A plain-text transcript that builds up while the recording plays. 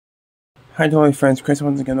Hi to all my friends, Chris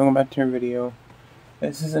once again, welcome back to our video.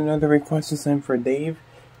 This is another request to send for Dave.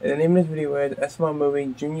 And the name of this video is A Small Movie,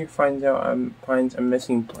 Junior finds a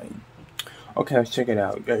missing plane. Okay, let's check it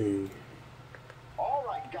out. Yay.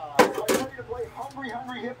 Alright guys, are you ready to play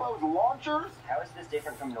Hungry Hippos Launchers? How is this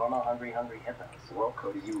different from normal Hungry Hippos? Well,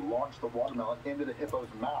 Cody, you launch the watermelon into the hippo's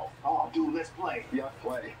mouth. Oh, dude, let's play. Yeah,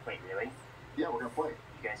 play. Wait, really? Yeah, we're gonna play.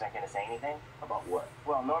 You guys aren't gonna say anything? About what?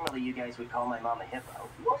 Well, normally you guys would call my mom a hippo.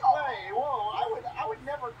 Hey, whoa, I would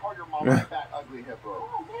never call your mom a fat, ugly hippo.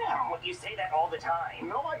 Oh, yeah. Well, you say that all the time.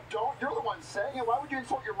 No, I don't. You're the one saying it. Why would you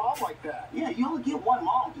insult your mom like that? Yeah, you only get one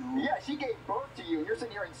mom, dude. Yeah, she gave birth to you, and you're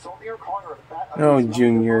sitting here insulting her, calling her a fat, ugly Oh, hippo.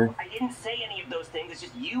 Junior. I didn't say any of those things. It's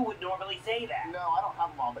just you would normally say that. No, I don't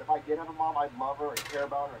have a mom, but if I did have a mom, I'd love her and care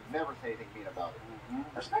about her and never say anything mean about her.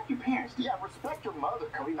 Respect your parents, dude. Yeah, respect your mother,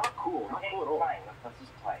 Cody. Not cool. Not Okay, cool at all. fine. Let's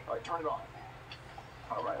just play. All right, turn it on.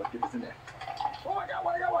 All right, let's get this in there. Oh, I got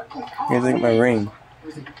one. You guys like my ring?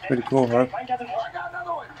 Pretty cool, huh? Mine doesn't Oh, I got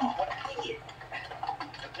another one. What an idiot.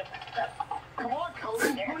 Come on,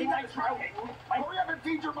 Cody. There, Hurry it's up, like broken. Hurry up and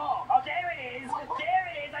feed your mom. Oh, there it is. There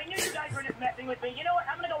it is. I knew you guys were just messing with me. You know what?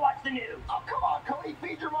 I'm gonna go watch the news. Oh, come on, Cody.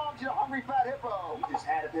 Feed your mom. She's a hungry fat hippo. You just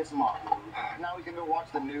had to piss him off. Now he's going to go watch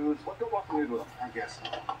the news. Let's go watch the news with him. I guess.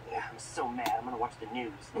 Yeah, I'm so mad. I'm gonna watch the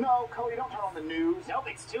news. No, Cody, don't turn on the news. Nope,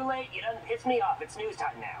 it's too late. You done pissed me off. It's news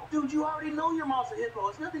time now. Dude, you already know your mom's a hippo.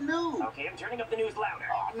 It's nothing new. Okay, I'm turning up the news louder.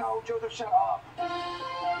 Oh, no, Joseph, shut up.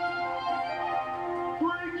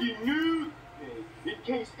 Breaking news! In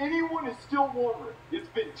case anyone is still wondering, it's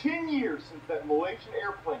been 10 years since that Malaysian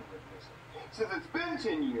airplane went missing. Since it's been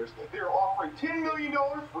 10 years, they are offering $10 million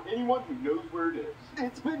for anyone who knows where it is.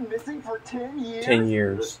 It's been missing for 10 years? 10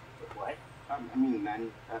 years. What? I mean,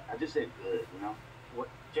 man, I just said good, you know? What?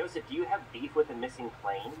 Joseph, do you have beef with a missing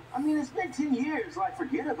plane? I mean, it's been 10 years. Like,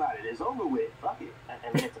 forget about it. It's over with. Fuck it.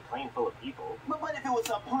 I mean, it's a plane full of people. But if it was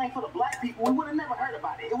a plane full of black people, we would have never heard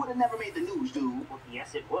about it. It would have never made the news, dude. Well,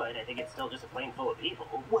 yes, it would. I think it's still just a plane full of people.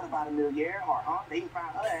 What about Amelia Earhart, huh? They ain't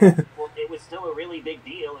found her ass. Well, it was still a really big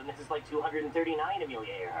deal, and this is like 239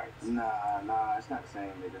 Amelia Earharts. Nah, it's not the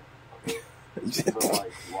same, nigga. So,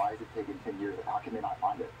 like, why is it taking 10 years? How can they not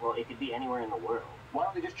find it? Well, it could be anywhere in the world. Why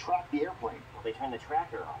don't they just track the airplane? Well, they turned the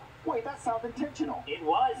tracker off. Wait, that sounds intentional. It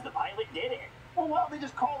was. The pilot did it. Well, why don't they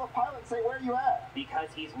just call the pilot and say, where are you at? Because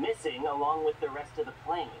he's missing along with the rest of the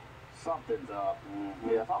plane. Something's up.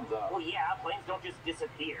 Yeah, something's up. Well, yeah, planes don't just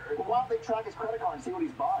disappear. Well, why don't they track his credit card and see what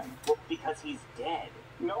he's buying? Well, because he's dead.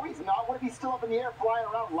 No, he's not. What if he's still up in the air flying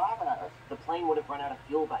around laughing at us? The plane would have run out of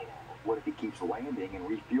fuel by now. What if he keeps landing and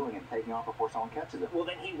refueling and taking off before someone catches him? Well,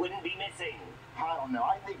 then he wouldn't be missing. I don't know.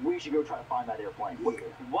 I think we should go try to find that airplane.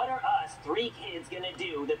 What are us, 3 kids, gonna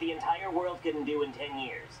do that the entire world couldn't do in 10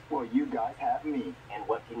 years? Well, you guys have me. And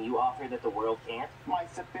what can you offer that the world can't? My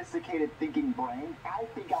sophisticated thinking brain. I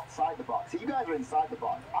think outside the box. See, you guys are inside the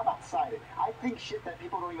box. I'm outside it. I think shit that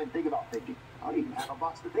people don't even think about thinking. I don't even have a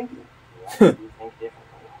box to think in. Yeah, you think differently.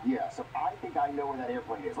 Yeah, so I think I know where that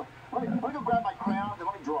airplane is. Let me go grab my crayons and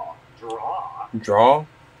let me draw. Draw? Draw?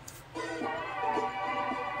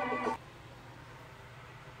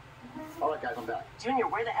 All right, guys, I'm back. Junior,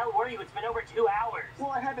 where the hell were you? It's been over 2 hours.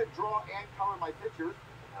 Well, I had to draw and color my pictures.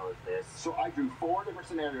 What the hell is this? So I drew 4 different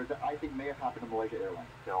scenarios that I think may have happened to Malaysia Airlines.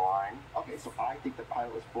 Go on. Okay, so I think the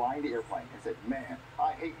pilot was flying the airplane and said, man,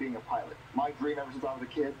 I hate being a pilot. My dream ever since I was a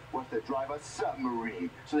kid was to drive a submarine.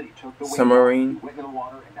 So then he took the wings Submarine? off, he went into the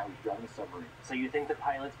water, and now he's driving a submarine. So you think the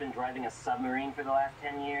pilot's been driving a submarine for the last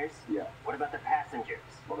 10 years? Yeah, What about the passengers?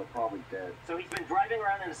 well, they're probably dead. So he's been driving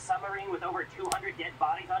around in a submarine with over 200 dead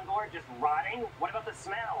bodies on board, just rotting? What about the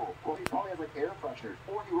smell? Well, he probably has, like, air fresheners,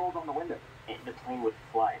 or he rolls on the window. The plane would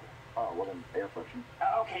flood. Oh, well, then air freshener.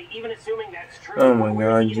 Okay, even assuming that's true. Oh my where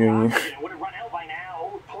God, did he get Junior. oxygen? It would have run out by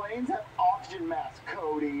now. Planes have oxygen masks,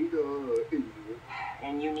 Cody. Idiot.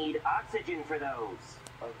 And you need oxygen for those.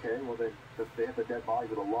 Okay, well, then if they have the dead bodies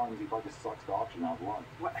with the lungs, he probably just sucks the oxygen out of the lungs.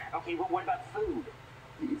 What? Okay, well, what about food?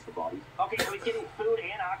 He eats the bodies. Okay, so he's getting food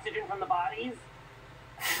and oxygen from the bodies?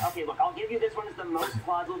 Okay, look, I'll give you this one as the most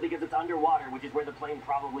plausible because it's underwater, which is where the plane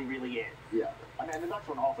probably really is. Yeah, I mean, and the next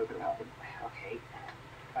one also could have happened. Okay.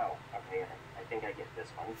 Oh, okay, I think I get this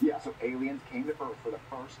one. Yeah, so aliens came to Earth for the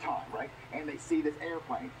first time, right? And they see this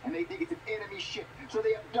airplane, and they think it's an enemy ship. So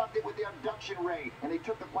they abduct it with the abduction ray, and they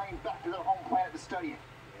took the plane back to their home planet to study it.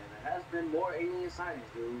 Yeah, there has been more alien sightings,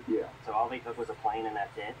 dude. Yeah, So all they took was a plane and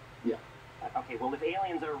that's it? yeah. Okay, well, if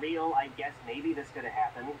aliens are real, I guess maybe this could have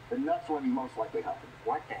happened. The next one most likely happened.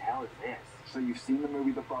 What the hell is this? So you've seen the movie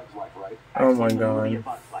The Bug's Life, right? Oh I've my seen the movie A God.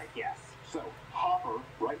 Bug's Life, yes. So Hopper,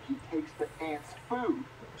 right, he takes the ants' food.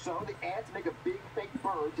 So the ants make a big fake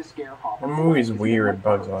bird to scare Hopper. The movie's away. weird,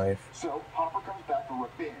 Bug's Life. So Hopper comes back for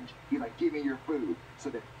revenge. He's like, give me your food. So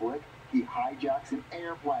then Flick, he hijacks an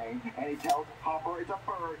airplane and he tells Hopper it's a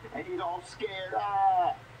bird and he's all scared.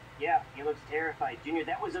 Ah! Yeah, he looks terrified. Junior,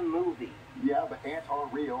 that was a movie. Yeah, but ants are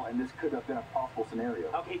real and this could have been a possible scenario.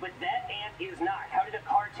 Okay, but that ant is not. How did a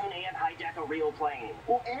cartoon ant hijack a real plane?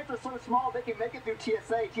 Well, ants are so small they can make it through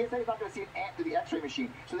TSA. TSA is not going to see an ant through the x-ray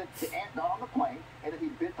machine. So then the ant got on the plane and then he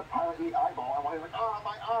bit the pilot in the eyeball and while he was like, ah,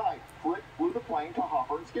 my eye. Flick flew the plane to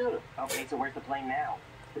Hopper and scared him. Okay, so where's the plane now?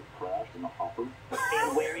 It crashed in the Hopper.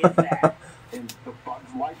 And where is that? In the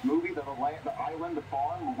Bugs Life movie, the island, the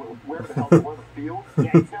farm, where the hell they were, the field.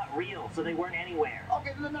 Yeah, it's not real, so they weren't anywhere.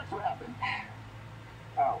 Okay, then the next what happened.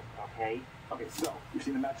 Oh, okay. Okay, so you've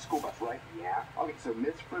seen the Magic School Bus, right? Yeah. Okay, so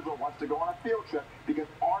Miss Frizzle wants to go on a field trip because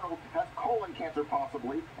Arnold has colon cancer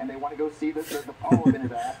possibly, and they want to go see the polyp in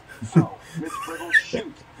his ass. So Miss Frizzle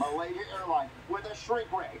shoots Malaysia Airlines with a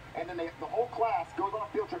shrink ray, and then the whole class goes on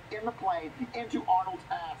a field trip in the plane into Arnold's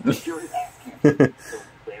ass to cure his ass cancer. So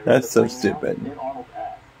where That's is so the plane now? stupid. In Arnold's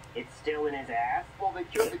ass. It's still in his ass? Well, they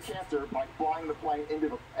cured the cancer by flying the plane into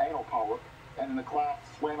the anal polyp, and then the class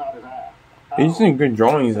swam out his ass. He's doing good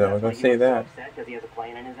drawings, though. That's why I'll say he was that. so upset because he has a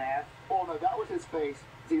plane in his ass? Oh no, that was his face.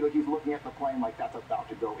 See, like he's looking at the plane like that's about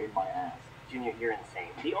to go in my ass. Junior, you're insane.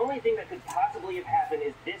 The only thing that could possibly have happened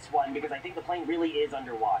is this one because I think the plane really is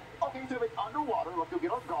underwater. Okay, so if it's underwater, let's go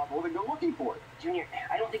get our goggles and go looking for it. Junior,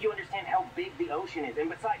 I don't think you understand how big the ocean is. And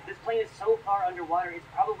besides, this plane is so far underwater, it's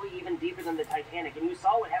probably even deeper than the Titanic. And you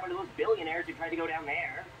saw what happened to those billionaires who tried to go down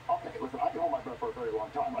there. Okay, listen, I can hold my breath for a very long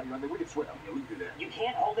time. I mean, we can swim. Yeah, we can do that. You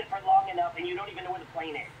can't hold it for long enough, and you don't even know where the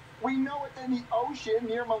plane is. We know it's in the ocean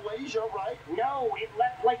near Malaysia, right? No, it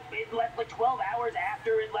left like 12 hours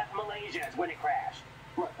after it left Malaysia is when it crashed.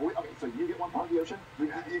 Right. Okay, so you get one part of the ocean. You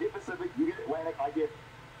get Pacific. You get Atlantic. I get.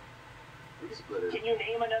 We can split it. Can you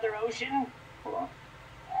name another ocean? Hold on.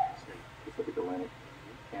 Pacific, Atlantic,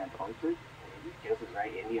 Antarctic. Joseph's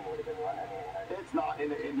right. Indian would have been one. It's not in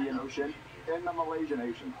the Indian Ocean. In the Malaysian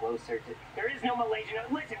Ocean. Closer to. There is no Malaysian.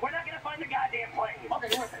 Listen, we're not gonna find the goddamn plane. Okay,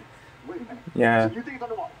 listen. Wait a minute. Yeah. So you think it's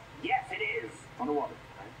underwater? Yes, it is. Underwater.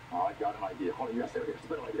 Oh, I got an idea. Hold on, you gotta stay right here. It's a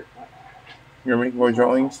better idea. You're making more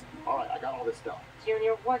drawings? Alright, I got all this stuff.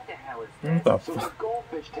 Junior, what the hell is What this? the So it's a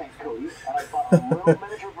goldfish tank, Cody, and I bought a little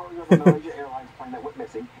miniature version of the Malaysia Airlines plane that went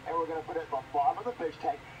missing, and we're gonna put it at the bottom of the fish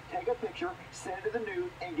tank, take a picture, send it to the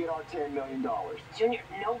news, and get our $10 million. Junior,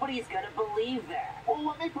 nobody's gonna believe that. Well,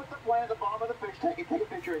 let me put the plane at the bottom of the fish tank and take a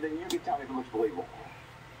picture, and then you can tell me if it looks believable.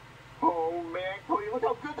 Oh man, Cody, look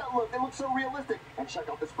how good that looked. It looks so realistic. And check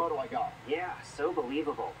out this photo I got. Yeah, so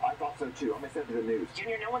believable. I thought so too. I'm gonna send it to the news.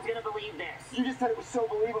 Junior, no one's gonna believe this. You just said it was so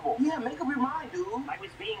believable. Yeah, make up your mind, dude. I was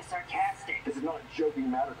being sarcastic. This is not a joking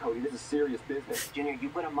matter, Cody. This is serious business. Junior, you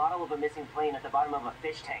put a model of a missing plane at the bottom of a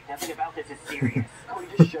fish tank. Nothing about this is serious. Cody,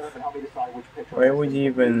 just shut up and help me decide which picture. Why would you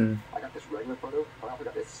even... I got this regular photo, but I also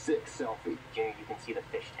got this sick selfie. Junior, you can see the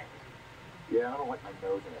fish tank. Yeah, I don't like my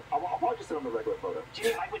nose in it. I'll probably just send on the regular photo.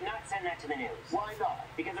 Junior, I would not send that to the news. Why not?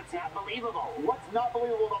 Because it's not believable. What's not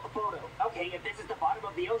believable about the photo? Okay, if this is the bottom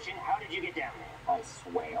of the ocean, how did you get down there? I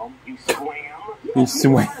swam. You swam? You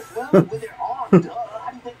swam. With their arms, duh. How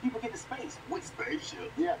do you think people get to space? With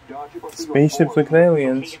spaceships. Yeah, duh. Spaceships with Okay,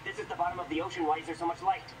 aliens. if this is the bottom of the ocean, why is there so much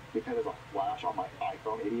light? Because there's a flash on my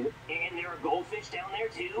iPhone, idiot. And there are goldfish down there,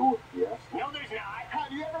 too? Yes. No, there's not.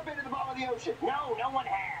 Have you ever been to the bottom of the ocean? No, no one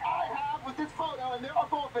has. I have with this photo, and there are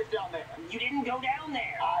goldfish down there. You didn't go down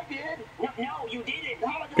there. I did. No, you didn't.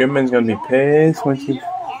 Goodman's gonna be pissed when she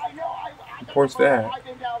I know. I reports that. I've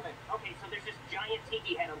been down there. Okay, so there's just giant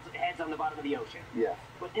tiki heads on the bottom of the ocean. Yes.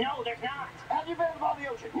 But no, there's not. Have you been to the bottom of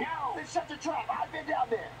the ocean? No. Then shut your trap. I've been down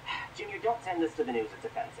there. Junior, don't send this to the news. It's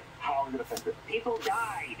offensive. How is it offensive? People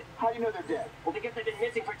died. How do you know they're dead? Well, because they've been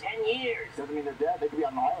missing for 10 years. Doesn't mean they're dead. They could be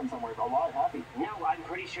on an island somewhere, alive, happy. No, I'm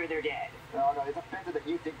pretty sure they're dead. No, it's offensive that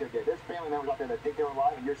you think they're dead. There's family members out there that think they're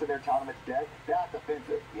alive, and you're sitting there telling them it's dead. That's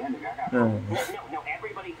offensive. Yeah, nigga, I got No,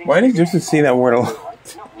 everybody thinks Why they're did you dead. just see that word a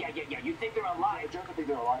lot? No, yeah, you think they're alive. Joseph think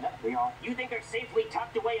they're alive. They are. You think they're safely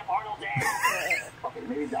tucked away up Arnold's ass. Okay,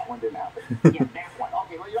 maybe that one didn't happen. Yeah, that one.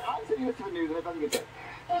 Okay, well, I'm sending this to the news, and it doesn't get said.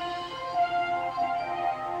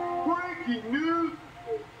 Breaking news!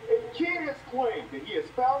 A kid has claimed that he has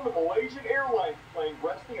found the Malaysian Airlines plane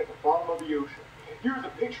resting at the bottom of the ocean. Here's a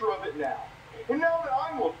picture of it now. And now that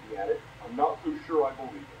I'm looking at it, I'm not so sure I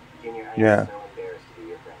believe it. Junior, I Yeah. am so embarrassed to be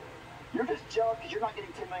your friend. You're just jealous because you're not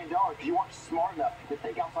getting $10 million because you weren't smart enough to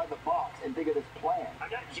think outside the box and think of this plan.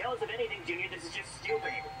 I'm not jealous of anything, Junior. This is just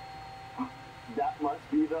stupid. That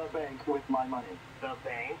must be the bank with my money. The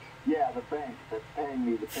bank? Yeah, the bank that's paying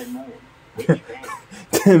me the $10 million. Which bank?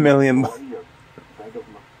 10 million. Bank of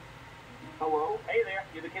Hello? Hey there,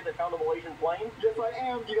 you the kid that found the Malaysian plane? Yes, I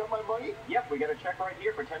am. Do you got my money? Yep, we got a check right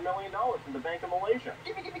here for $10 million from the Bank of Malaysia.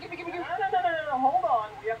 Give me. No, hold on.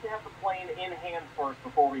 We have to have the plane in hand first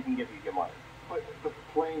before we can give you your money. But the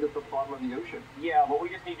plane's at the bottom of the ocean. Yeah, but we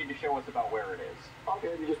just need you to show us about where it is. Okay,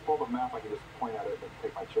 if you just pull the map, I can just point at it and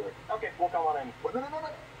take my check. Okay, we'll come on in. Wait, no.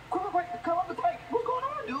 Quick, come on the tank. What's going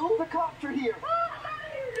on, dude? The cops are here.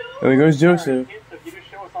 There goes Joseph. Kids, if you just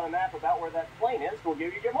show us on a map about where that plane is, we'll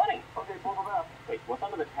give you your money. Okay, pull the map. Wait, what's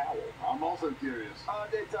under the towel? I'm also curious.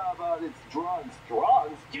 It's drugs.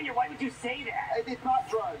 Drugs? Junior, why would you say that? It's not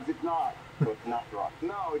drugs. It's not. So it's not drugs.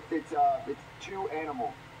 No, it's two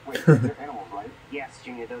animals. Wait, they're animals, right? Yes,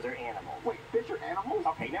 Junior, those are animals. Wait, fish are animals?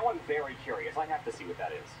 Okay, now I'm very curious. I have to see what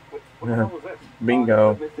that is. What the hell is this?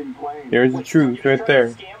 Bingo. The missing plane. There's the Wait, truth you're right trying there.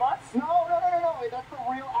 to scam us? No. That's the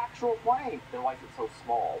real actual plane. Then why is it so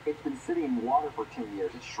small? It's been sitting in water for 10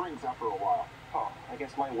 years. It shrinks after a while. Huh, I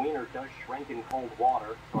guess my wiener does shrink in cold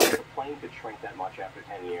water, so I guess the plane could shrink that much after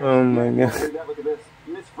 10 years. Oh my god. Look at this.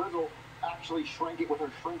 Miss Frizzle actually shrank it with her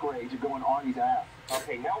shrink ray to go in Arnie's ass.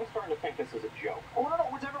 Okay, now I'm starting to think this is a joke. Oh, no,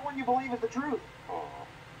 whichever one you believe is the truth. Oh.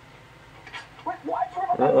 Wait, why throw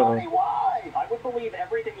my money? Why? I would believe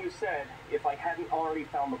everything you said if I hadn't already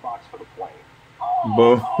found the box for the plane.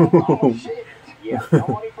 Oh, shit. Yeah, no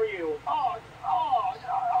money for you.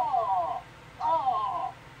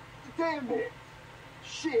 Damn it.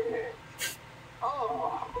 Shit.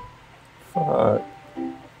 Oh. Fuck.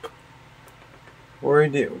 Where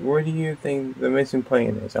do you think the missing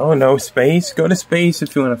plane is? Oh no, space? Go to space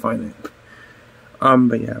if you want to find it.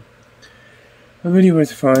 But yeah. The video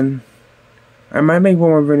was fun. I might make one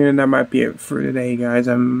more video and that might be it for today, guys.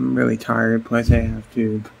 I'm really tired, plus I have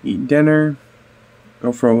to eat dinner,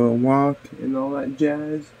 go for a little walk, and all that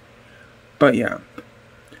jazz. But yeah.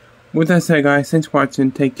 With that said, guys, thanks for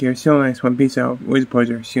watching. Take care. See you on the next one. Peace out. Always a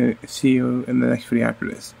pleasure. See you in the next video after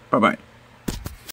this. Bye-bye.